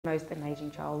Most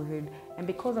amazing childhood, and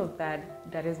because of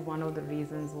that, that is one of the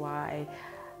reasons why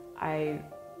I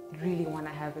really want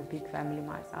to have a big family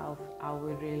myself. I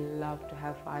would really love to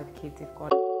have 5 kids if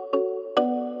God.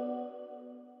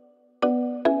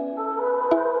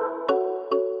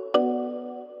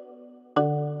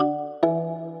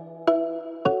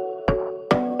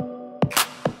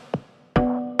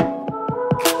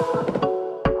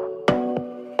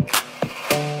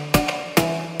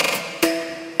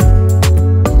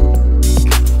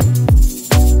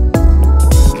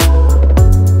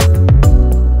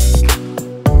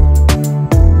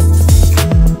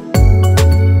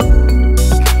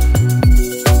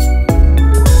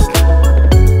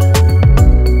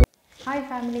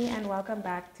 Welcome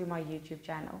back to my YouTube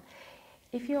channel.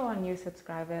 If you're a new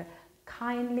subscriber,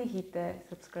 kindly hit the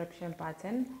subscription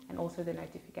button and also the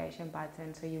notification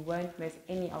button so you won't miss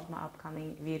any of my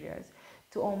upcoming videos.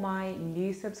 To all my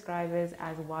new subscribers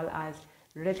as well as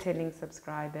returning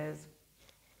subscribers,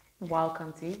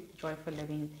 welcome to Joyful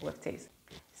Living with Tess.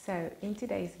 So in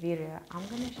today's video, I'm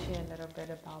going to share a little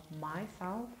bit about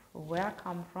myself, where I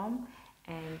come from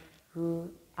and who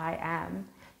I am.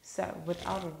 So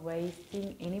without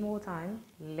wasting any more time,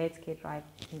 let's get right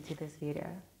into this video.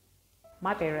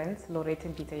 My parents, Lorette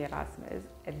and Tessa Erasmus,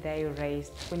 they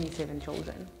raised 27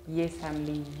 children. Yes,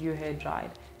 family, you heard right,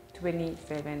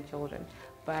 27 children.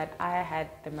 But I had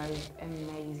the most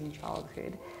amazing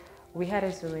childhood. We had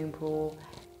a swimming pool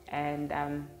and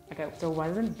so it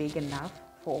wasn't big enough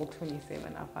for all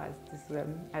 27 of us to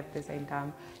swim at the same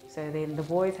time. So then the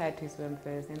boys had to swim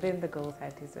first and then the girls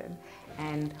had to swim.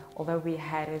 And although we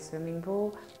had a swimming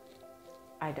pool,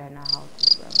 I don't know how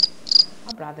to swim.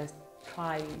 My brothers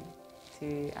tried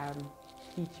to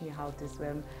teach me how to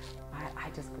swim. I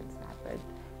just couldn't snap it.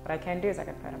 What I can do is I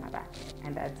can put it on my back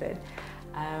and that's it.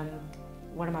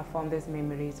 One of my fondest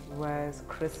memories was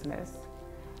Christmas.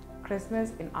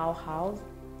 Christmas in our house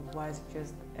was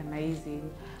just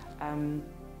amazing.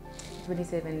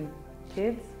 27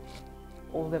 kids,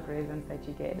 all the presents that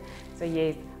you get. So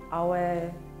yes,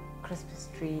 our Christmas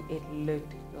tree, it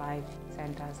looked like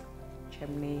Santa's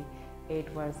chimney. It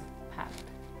was packed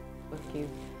with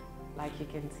gifts, like you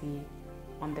can see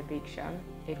on the picture.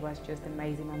 It was just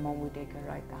amazing. My mom would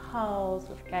decorate the house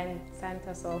with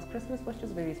Santa socks. Christmas was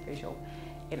just very special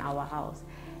in our house.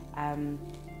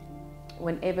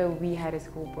 Whenever we had a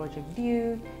school project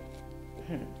due,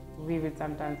 we would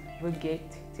sometimes forget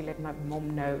to let my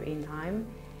mom know in time,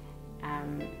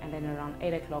 and then around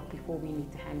 8 o'clock before we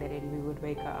need to hand it in, we would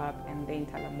wake her up and then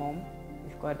tell her, Mom,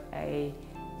 we've got a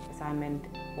assignment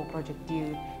or project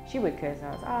due. She would curse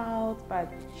us out,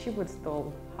 but she would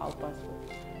still help us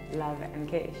with love and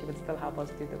care. She would still help us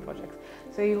do the projects.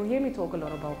 So you'll hear me talk a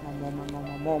lot about my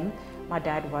mom. My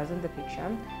dad was in the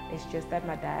picture. It's just that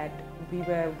my dad, we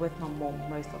were with my mom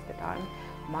most of the time.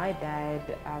 My dad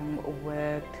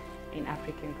worked in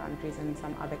African countries and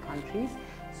some other countries,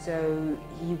 so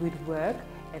he would work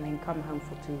and then come home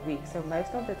for 2 weeks. So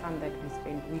most of the time that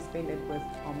we spent it with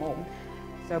my mom.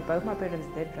 So both my parents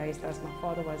did raise us. My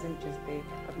father wasn't just there,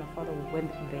 but my father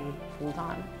went there full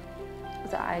time.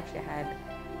 So I actually had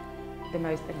the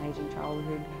most amazing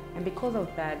childhood, and because of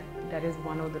that, that is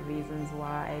one of the reasons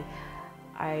why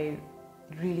I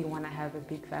really want to have a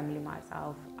big family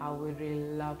myself. I would really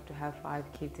love to have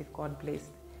 5 kids if God blesses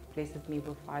me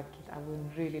with 5 kids. I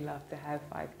would really love to have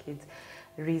 5 kids.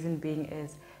 The reason being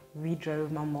is we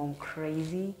drove my mom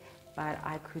crazy, but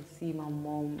I could see my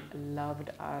mom loved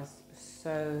us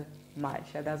so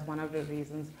much. So that's one of the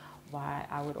reasons why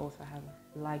I would also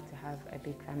like to have a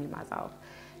big family myself.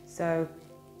 So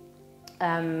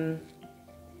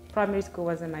primary school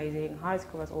was amazing, high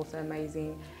school was also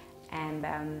amazing, and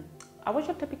I was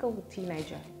a typical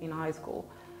teenager in high school.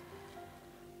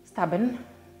 Stubborn,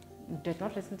 did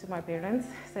not listen to my parents.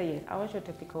 So yes, I was a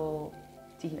typical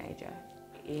teenager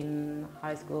in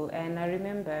high school. And I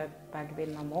remember back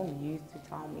then my mom used to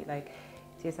tell me, like,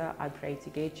 Tessa, I pray to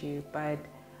get you. But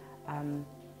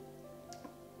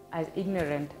as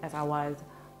ignorant as I was,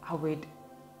 I would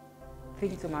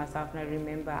think to myself, and I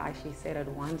remember I actually said it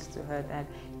once to her that,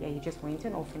 yeah, you just went to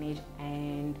an orphanage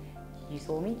and you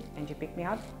saw me and you picked me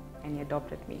up and you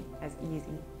adopted me, as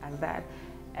easy as that.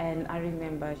 And I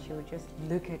remember she would just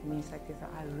look at me and say, Tessa,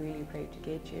 I really pray to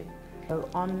get you. So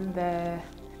on the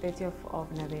 30th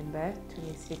of November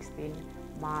 2016,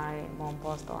 my mom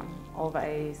passed on of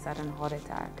a sudden heart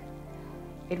attack.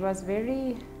 It was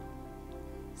very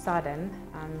sudden.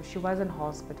 She was in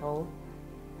hospital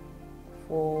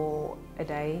for a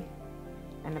day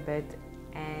and a bit,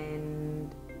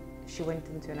 and she went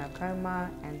into a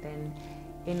coma, and then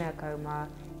in a coma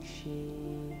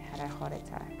she had a heart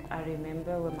attack. I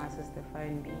remember when my sister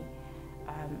phoned me,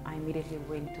 I immediately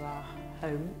went to our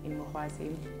home in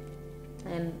Modasi,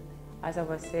 and as I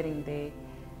was sitting there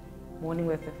mourning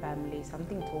with the family,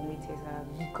 something told me, Tessa,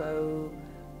 go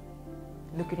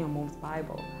look in your mom's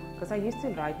Bible. Because I used to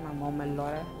write my mom a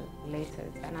lot of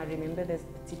letters, and I remember this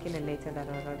particular letter that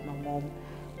I wrote my mom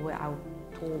where I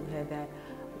told her that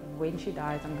when she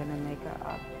dies, I'm going to make her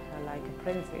up like a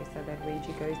princess, so that when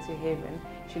she goes to heaven,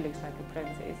 she looks like a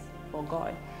princess for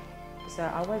God. So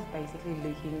I was basically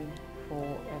looking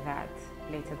for that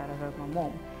letter that I wrote my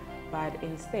mom, but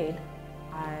instead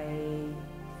I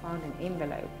found an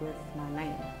envelope with my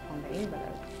name on the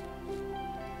envelope.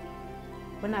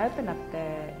 When I opened up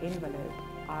the envelope,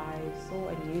 I saw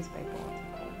a newspaper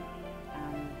article.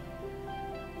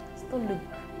 Still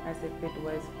looked as if it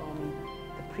was from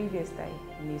the previous day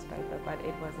newspaper, but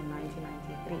it was in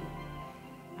 1993.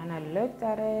 And I looked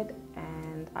at it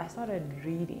and I started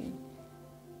reading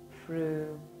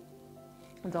through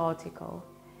the article,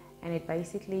 and it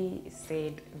basically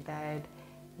said that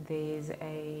there's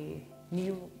a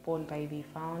newborn baby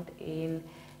found in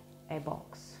a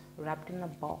box, wrapped in a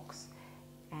box,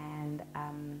 and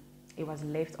it was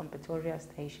left on Pretoria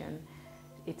station.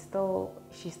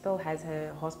 She still has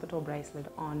her hospital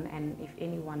bracelet on, and if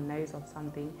anyone knows of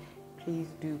something, please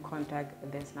do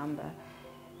contact this number.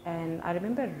 And I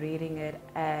remember reading it,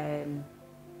 and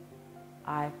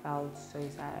I felt so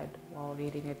sad while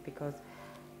reading it, because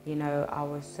I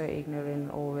was so ignorant,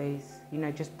 always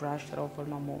just brushed it off. When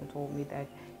my mom told me that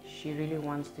she really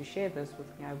wants to share this with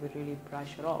me, I would really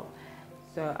brush it off.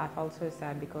 So I felt so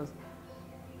sad, because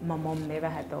my mom never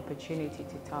had the opportunity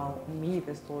to tell me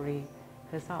the story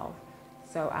herself.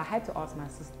 So I had to ask my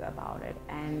sister about it,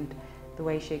 and the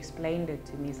way she explained it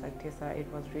to me is like, Tessa, it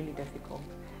was really difficult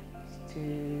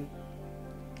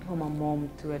for my mom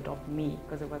to adopt me,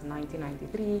 because it was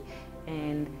 1993,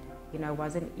 and it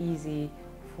wasn't easy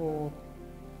for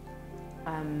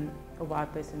a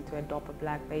white person to adopt a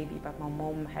black baby. But my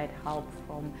mom had help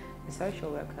from a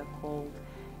social worker called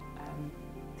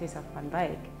Tessa van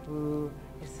Dijk, who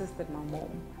assisted my mom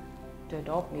to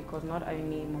adopt me, because not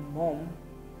only my mom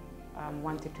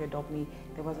wanted to adopt me,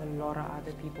 there was a lot of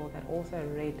other people that also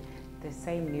read the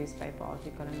same newspaper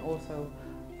article and also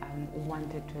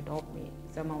wanted to adopt me.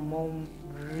 So my mom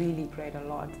really prayed a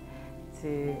lot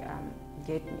to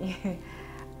get me.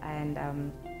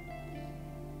 And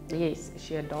yes,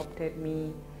 she adopted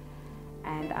me.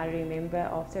 And I remember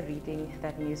after reading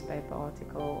that newspaper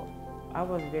article, I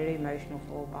was very emotional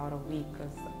for about a week,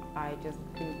 because I just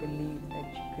couldn't believe that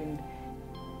she couldn't,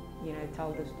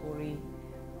 tell the story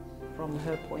from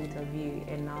her point of view.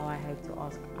 And now I had to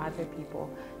ask other people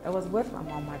that was with my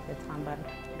mom at the time, but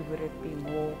it would have been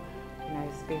more,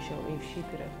 special if she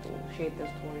could have shared the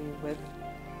story with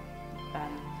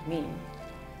me.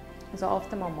 So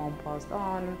after my mom passed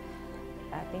on,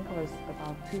 I think it was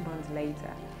about 2 months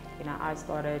later, I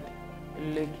started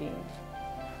looking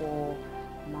for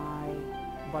my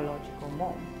biological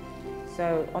mom.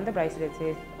 So on the bracelet it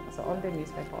says, so on the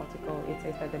newspaper article, it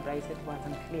says that the bracelet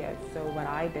wasn't clear. So what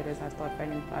I did is I started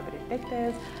phoning private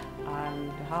detectives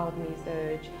to help me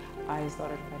search. I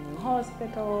started phoning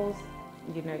hospitals,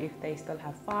 if they still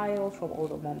have files from all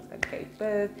the moms that gave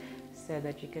birth, so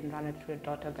that you can run it through a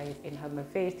database in Home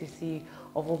Affairs to see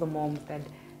of all the moms that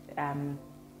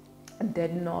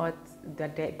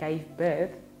gave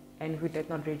birth and who did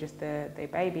not register their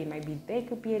baby. Maybe they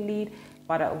could be a lead,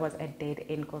 but it was a dead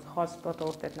end, because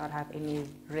hospitals did not have any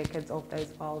records of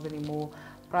those files anymore.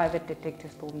 Private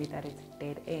detectives told me that it's a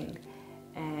dead end.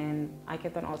 And I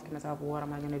kept on asking myself, what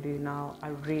am I going to do now? I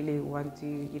really want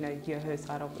to, hear her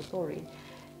side of the story.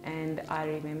 And I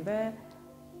remember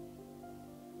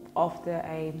after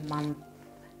a month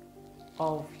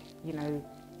of,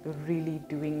 really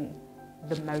doing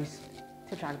the most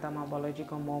to track down my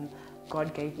biological mom,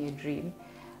 God gave me a dream.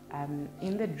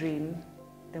 In the dream,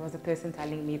 there was a person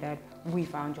telling me that we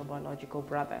found your biological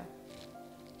brother.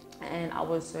 And I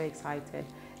was so excited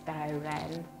that I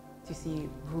ran to see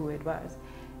who it was.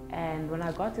 And when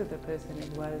I got to the person,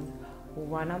 it was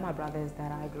one of my brothers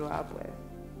that I grew up with.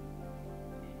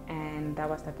 And that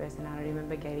was the person. I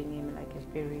remember giving him like a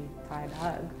very tight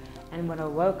hug. And when I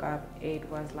woke up, it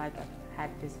was like I had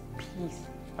this peace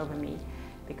over me,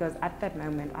 because at that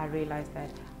moment I realized that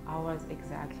I was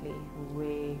exactly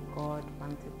where God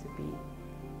wanted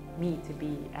me to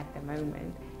be at the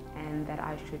moment, and that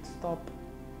I should stop,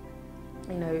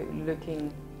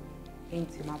 looking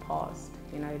into my past,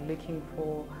 looking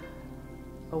for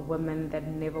a woman that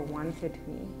never wanted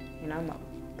me.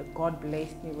 But God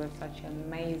blessed me with such an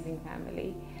amazing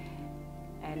family,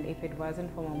 And if it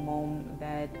wasn't for my mom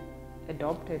that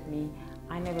adopted me,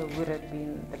 I never would have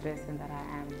been the person that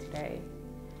I am today.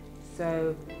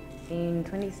 So in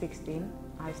 2016,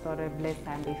 I started Blessed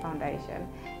Family Foundation,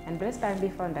 and Blessed Family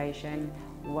Foundation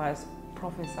was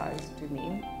prophesied to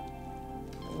me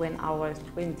when I was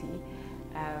 20.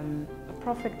 A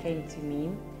prophet came to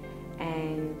me,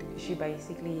 and she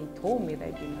basically told me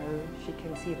that, she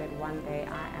can see that one day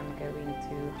I am going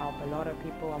to help a lot of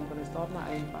people. I'm going to start my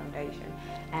own foundation.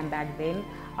 And back then,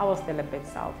 I was still a bit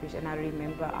selfish, and I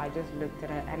remember I just looked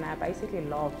at her and I basically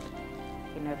laughed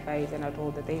in her face, and I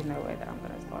told her there's no way that I'm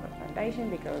going to start a foundation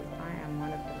because I am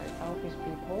one of the most selfish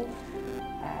people.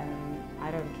 I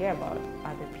don't care about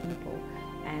other people.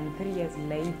 And 3 years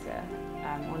later,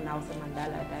 on Nelson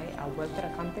Mandela Day, I worked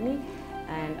at a company,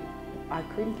 and I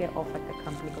couldn't get off at the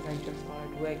company because I just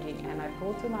started working. And I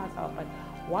thought to myself, like,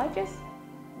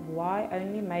 why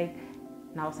only make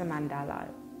Nelson Mandela,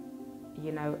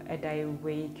 a day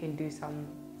where you can do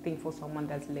something for someone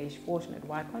that's less fortunate?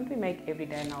 Why can't we make every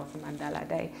day Nelson Mandela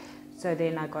Day? So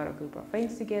then I got a group of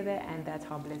friends together, and that's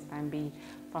how Blessed Family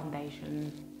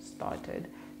Foundation started.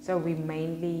 So we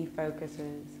mainly focus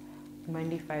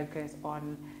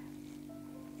on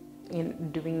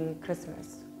doing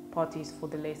Christmas parties for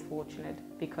the less fortunate,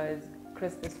 because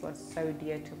Christmas was so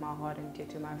dear to my heart and dear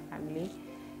to my family.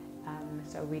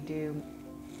 So we do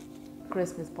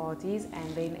Christmas parties.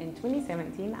 And then in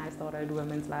 2017, I started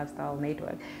Women's Lifestyle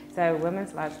Network. So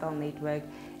Women's Lifestyle Network,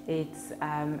 it's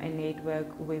a network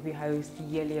where we host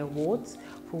yearly awards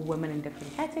for women in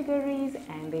different categories.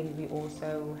 And then we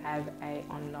also have an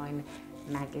online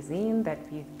magazine that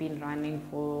we've been running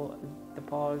for the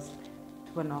past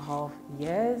 2.5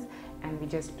 years, and we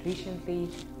just recently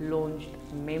launched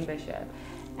membership.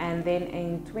 And then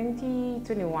in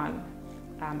 2021,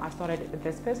 I started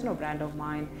this personal brand of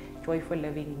mine, Joyful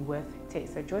Living with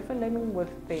Tess. So Joyful Living with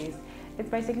Tess, it's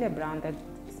basically a brand that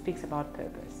speaks about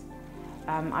purpose.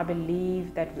 I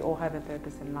believe that we all have a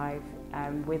purpose in life,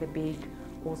 whether big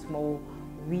or small.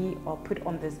 We are put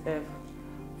on this earth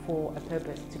for a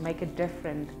purpose, to make a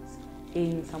difference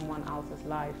in someone else's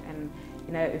life. And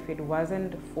if it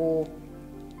wasn't for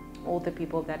all the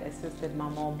people that assisted my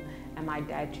mom and my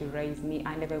dad to raise me,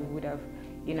 I never would have,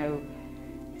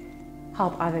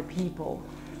 helped other people.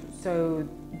 So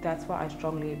that's why I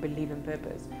strongly believe in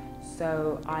purpose.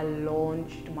 So I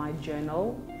launched my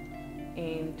journal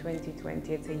in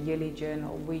 2020. It's a yearly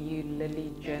journal where you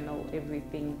literally journal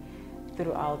everything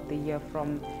throughout the year,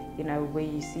 from where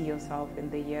you see yourself in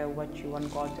the year, what you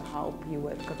want God to help you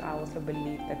with. Because I also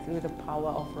believe that through the power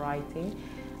of writing,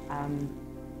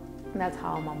 that's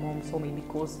how my mom saw me,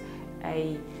 because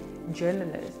a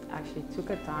journalist actually took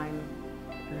a time,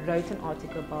 wrote an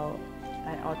article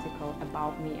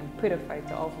about me, and put a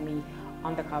photo of me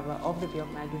on the cover of the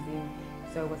Pageant magazine.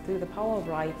 So it was through the power of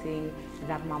writing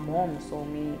that my mom saw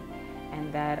me,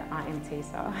 and that I am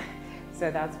Tessa. So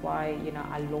that's why,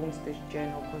 I launched this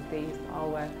journal, because there is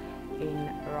power in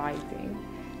writing.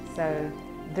 So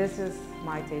this is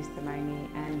my testimony,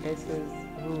 and this is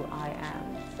who I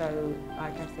am. So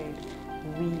like I said,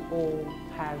 we all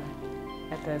have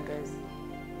a purpose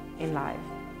in life.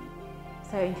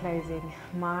 So in closing,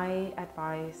 my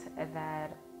advice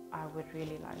that I would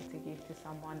really like to give to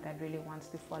someone that really wants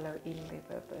to follow in their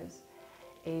purpose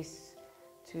is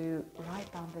to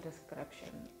write down the description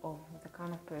of the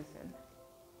kind of person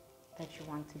that you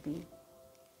want to be,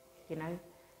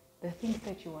 the things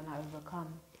that you want to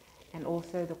overcome, and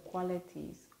also the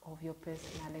qualities of your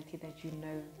personality that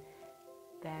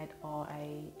that are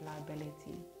a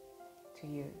liability to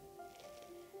you.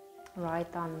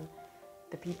 Write down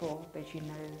the people that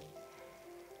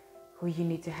who you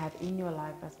need to have in your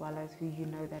life, as well as who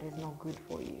that is not good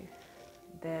for you,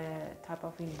 the type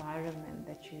of environment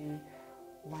that you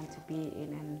want to be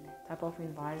in, and type of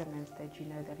environments that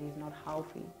that is not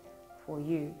healthy for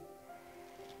you.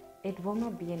 It will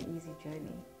not be an easy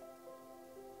journey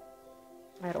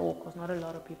at all, because not a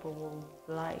lot of people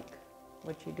will like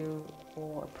what you do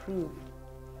or approve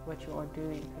what you are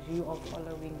doing, because you are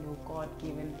following your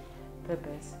God-given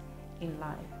purpose in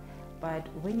life. But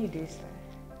when you do so,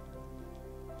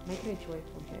 make it a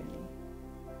joyful journey.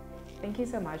 Thank you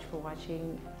so much for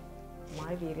watching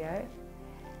my video,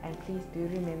 and please do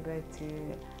remember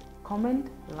to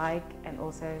comment, like, and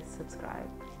also subscribe.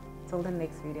 Till the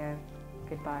next video,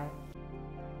 goodbye.